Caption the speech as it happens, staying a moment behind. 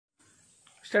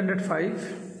Standard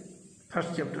 5,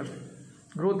 first chapter,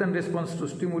 Growth and Response to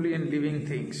Stimuli in Living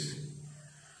Things.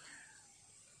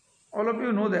 All of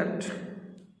you know that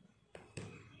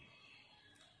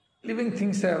living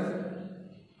things have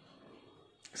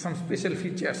some special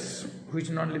features which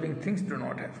non-living things do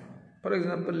not have. For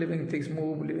example, living things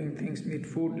move, living things need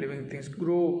food, living things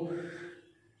grow,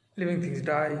 living things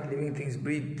die, living things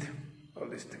breathe, all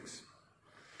these things.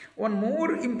 One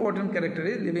more important character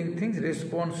is living things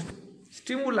respond to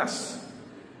stimulus.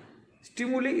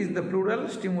 Stimuli is the plural,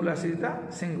 stimulus is the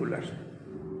singular.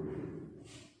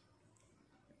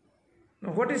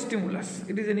 Now, what is stimulus?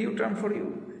 It is a new term for you.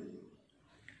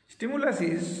 Stimulus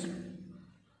is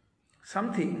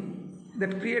something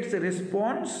that creates a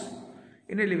response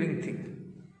in a living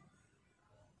thing.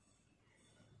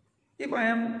 If I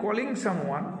am calling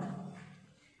someone,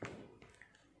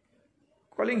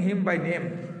 calling him by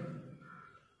name,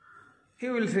 he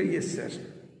will say, "Yes, sir."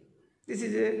 This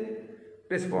is a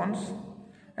response,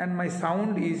 and my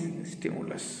sound is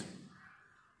stimulus.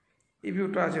 If you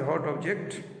touch a hot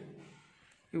object,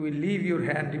 you will leave your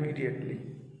hand immediately.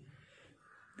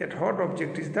 That hot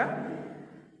object is the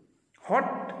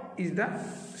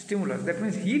stimulus. That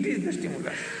means heat is the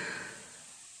stimulus.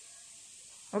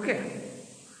 Okay.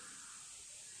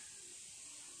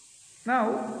 Now,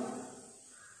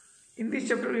 in this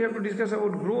chapter we have to discuss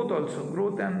about growth also,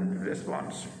 growth and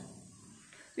response.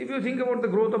 If you think about the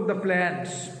growth of the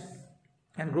plants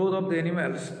and growth of the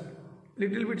animals,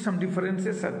 little bit some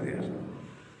differences are there.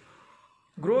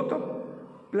 Growth of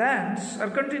plants are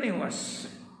continuous.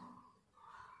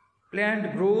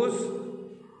 Plant grows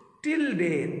till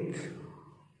death,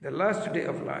 the last day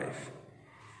of life.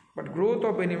 But growth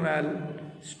of animal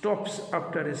stops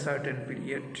after a certain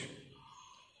period.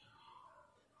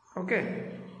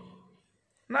 Okay.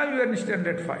 Now you are in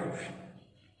standard 5.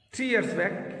 3 years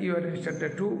back, you are in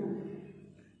standard 2.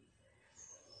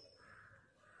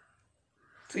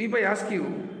 So if I ask you,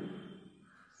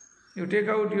 you take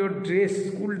out your dress,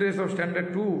 school dress of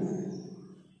standard 2,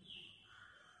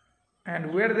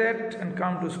 and wear that and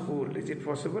come to school, is it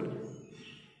possible?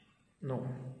 No.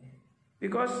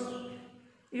 Because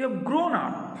you have grown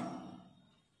up.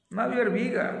 Now you are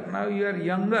bigger, now you are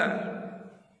younger.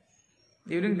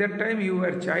 During that time you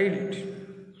were a child.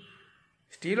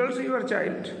 Still also you are a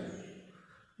child.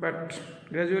 But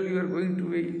gradually you are going to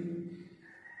be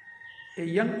a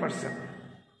young person.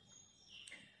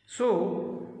 So,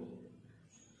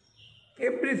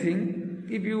 everything,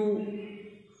 if you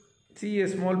see a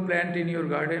small plant in your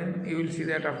garden, you will see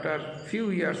that after few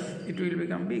years it will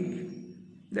become big.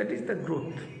 That is the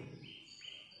growth.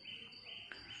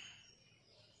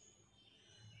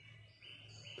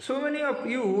 So many of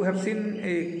you have seen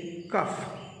a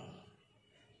calf,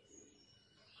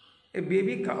 a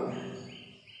baby cow.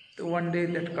 So one day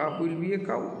that calf will be a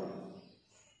cow.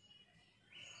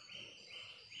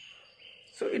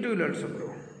 So it will also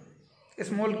grow. A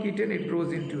small kitten, it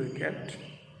grows into a cat.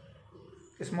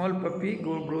 A small puppy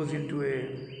grows into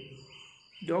a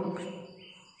dog.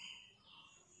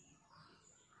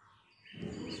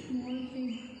 Small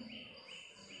thing.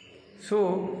 So,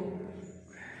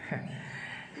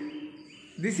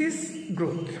 this is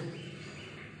growth.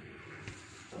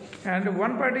 And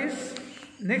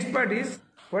next part is,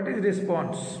 what is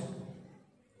response?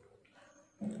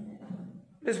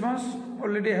 Response,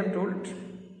 already I have told.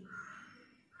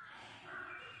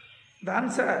 The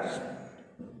answer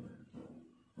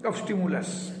of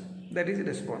stimulus, that is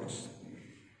response.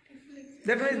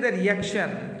 That means the reaction,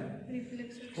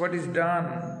 what is done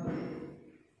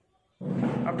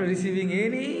after receiving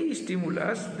any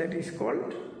stimulus, that is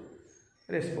called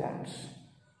response.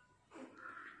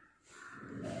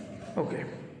 Okay.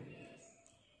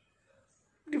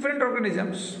 Different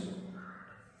organisms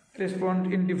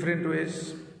respond in different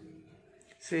ways.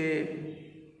 Say,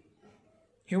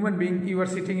 human being, you are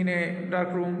sitting in a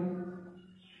dark room,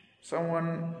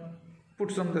 someone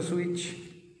puts on the switch,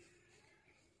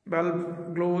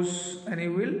 bulb glows, and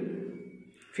you will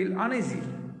feel uneasy.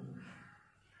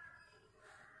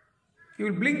 You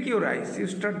will blink your eyes, you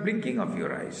start blinking of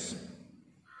your eyes.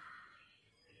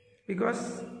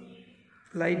 Because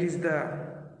light is the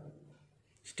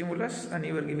stimulus and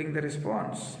you are giving the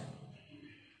response.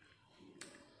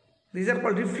 These are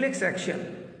called reflex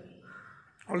action.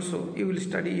 Also, you will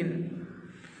study in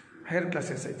higher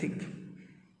classes, I think.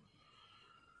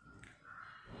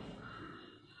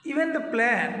 Even the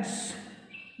plants,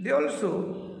 they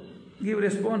also give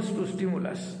response to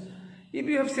stimulus. If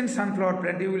you have seen sunflower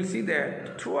plant, you will see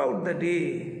that throughout the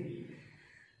day,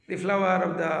 the flower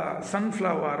of the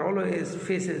sunflower always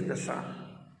faces the sun.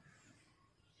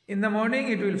 In the morning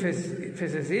it will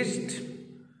faces east,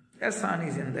 as sun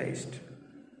is in the east.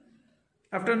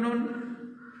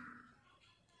 Afternoon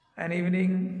and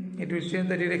evening, it will change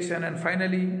the direction, and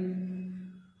finally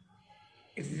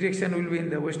its direction will be in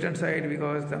the western side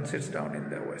because sun sets down in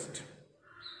the west.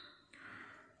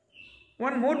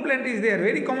 One more plant is there,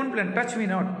 very common plant, touch me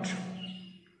not.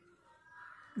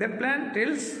 That plant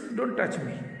tells, don't touch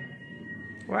me.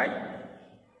 Why?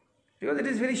 Because it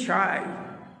is very shy.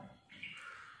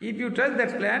 If you touch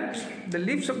that plant, the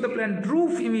leaves of the plant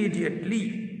droop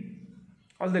immediately.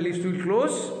 All the leaves will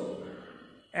close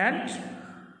and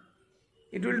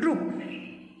it will droop.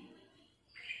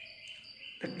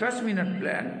 The touch me not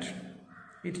plant,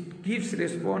 it gives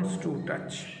response to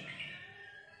touch.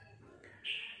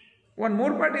 One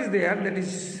more part is there, that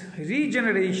is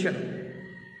regeneration.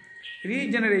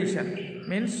 Regeneration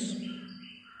means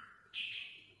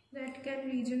that can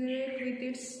regenerate with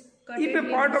its if a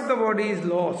part of the body is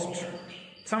lost.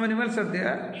 Some animals are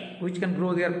there which can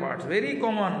grow their parts. Very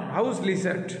common, house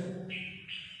lizard.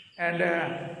 And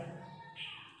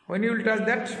when you will touch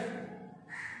that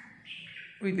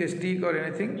with a stick or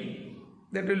anything,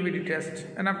 that will be detached.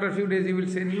 And after a few days you will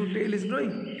say new tail is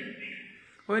growing.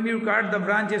 When you cut the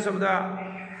branches of the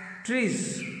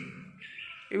trees,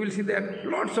 you will see that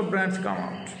lots of branches come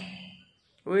out.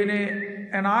 When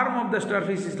an arm of the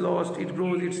starfish is lost, it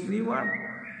grows its new arm.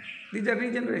 These are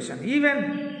regeneration.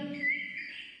 Even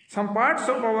some parts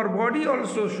of our body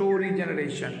also show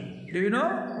regeneration. Do you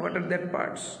know what are that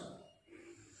parts?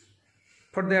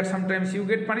 For that sometimes you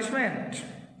get punishment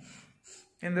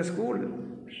in the school.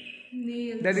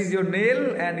 Nails. That is your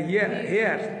nail and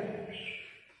hair.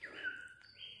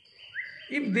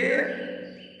 If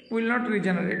they will not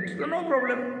regenerate, so no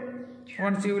problem.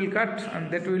 Once you will cut,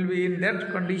 and that will be in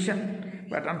that condition.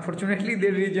 But unfortunately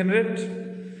they regenerate.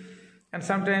 And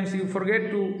sometimes you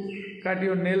forget to cut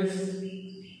your nails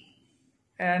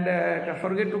and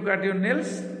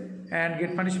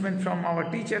get punishment from our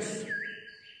teachers.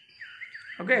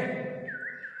 Okay.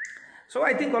 So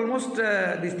I think almost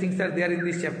these things are there in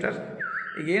this chapter.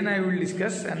 Again I will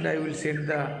discuss and I will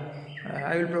send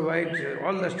I will provide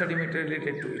all the study material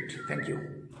related to it. Thank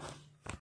you.